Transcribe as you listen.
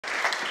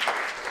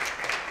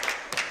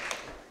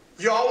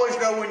You always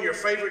know when your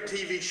favorite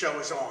TV show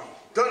is on.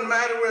 Doesn't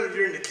matter whether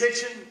you're in the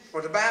kitchen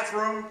or the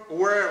bathroom or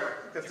wherever.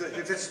 If the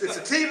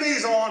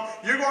TV's on,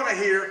 you're going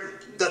to hear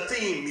the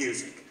theme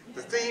music.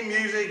 The theme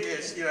music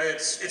is, you know,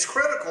 it's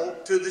critical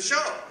to the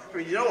show. I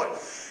mean, you know it.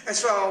 And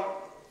so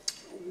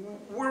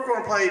we're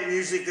going to play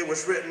music that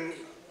was written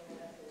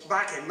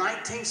back in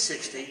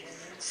 1960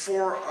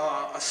 for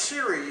a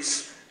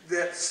series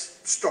that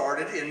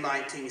started in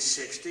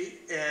 1960,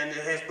 and it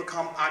has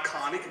become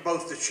iconic,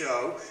 both the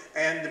show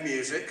and the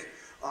music.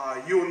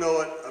 You'll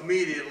know it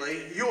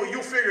immediately.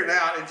 You'll figure it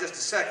out in just a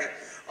second.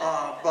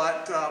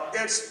 But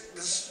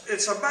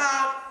it's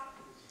about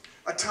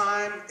a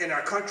time in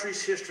our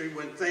country's history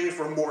when things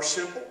were more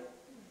simple.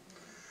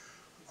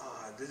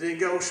 They didn't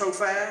go so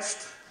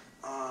fast,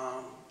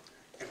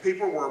 and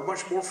people were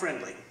much more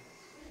friendly.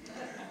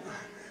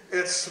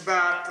 It's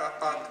about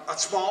a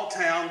small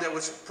town that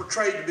was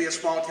portrayed to be a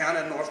small town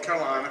in North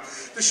Carolina.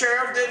 The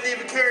sheriff didn't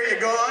even carry a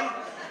gun.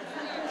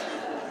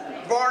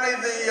 Barney,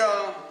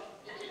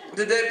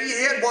 the deputy,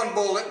 he had one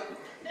bullet.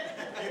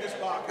 In his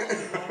pocket.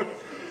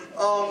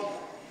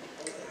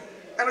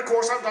 And of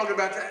course, I'm talking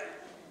about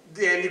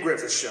the Andy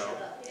Griffith Show.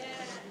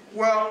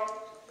 Well,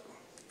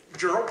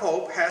 Gerald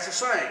Pope has a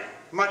saying.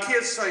 My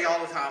kids say all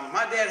the time,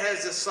 my dad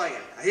has this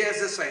saying. He has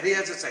this saying, he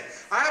has this saying.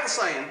 I have a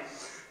saying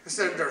that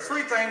says there are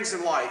three things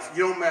in life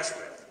you don't mess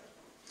with.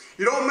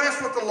 You don't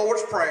mess with the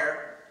Lord's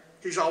Prayer.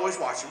 He's always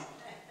watching.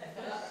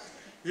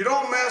 You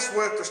don't mess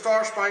with the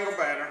Star Spangled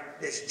Banner.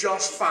 It's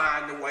just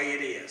fine the way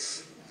it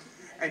is.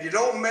 And you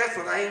don't mess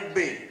with Aunt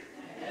B.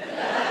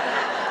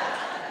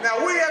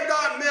 Now, we have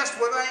not messed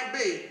with Aunt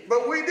B,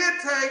 but we did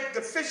take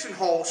the Fishin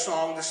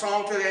song, the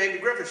song to the Andy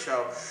Griffith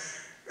Show,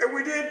 and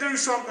we did do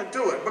something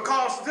to it,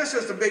 because this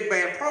is the big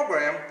band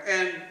program,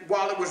 and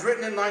while it was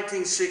written in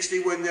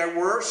 1960 when there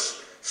were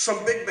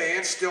some big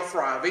bands still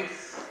thriving,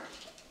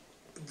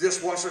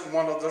 this wasn't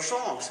one of their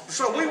songs.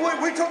 So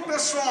we took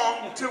this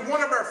song to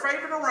one of our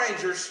favorite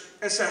arrangers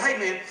and said, hey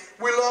man,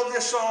 we love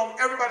this song,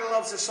 everybody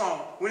loves this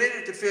song, we need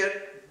it to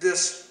fit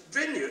this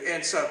venue.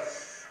 And so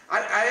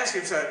I asked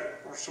him,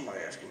 or somebody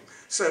asked him,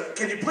 so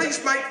can you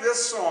please make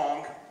this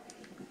song,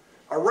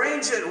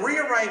 arrange it,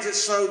 rearrange it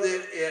so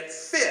that it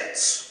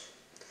fits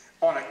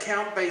on a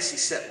Count Basie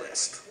set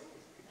list.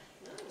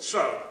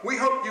 So we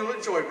hope you'll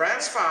enjoy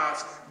Brass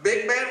Five's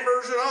big band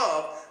version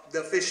of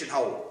the Fishin'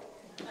 Hole.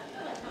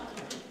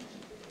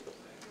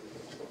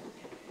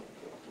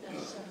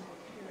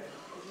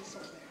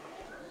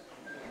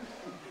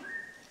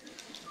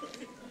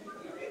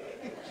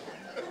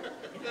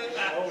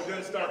 Oh, it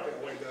doesn't start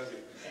that way, does it?